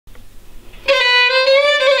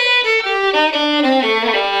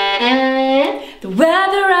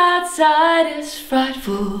night is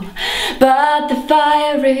frightful, but the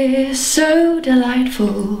fire is so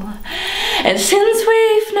delightful. And since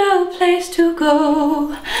we've no place to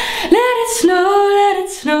go, let it snow, let it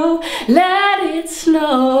snow, let it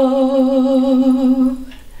snow.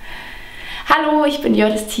 Hallo, ich bin Jo,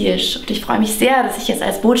 Tielsch und ich freue mich sehr, dass ich jetzt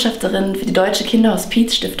als Botschafterin für die Deutsche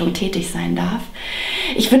KinderhospizSTIFTUNG tätig sein darf.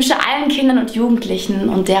 Ich wünsche allen Kindern und Jugendlichen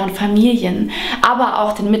und deren Familien, aber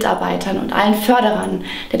auch den Mitarbeitern und allen Förderern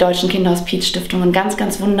der Deutschen KinderhospizSTIFTUNG ein ganz,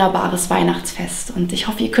 ganz wunderbares Weihnachtsfest. Und ich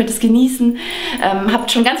hoffe, ihr könnt es genießen,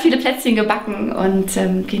 habt schon ganz viele Plätzchen gebacken und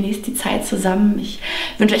genießt die Zeit zusammen. Ich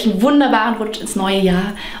wünsche euch einen wunderbaren Rutsch ins neue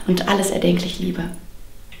Jahr und alles erdenklich Liebe.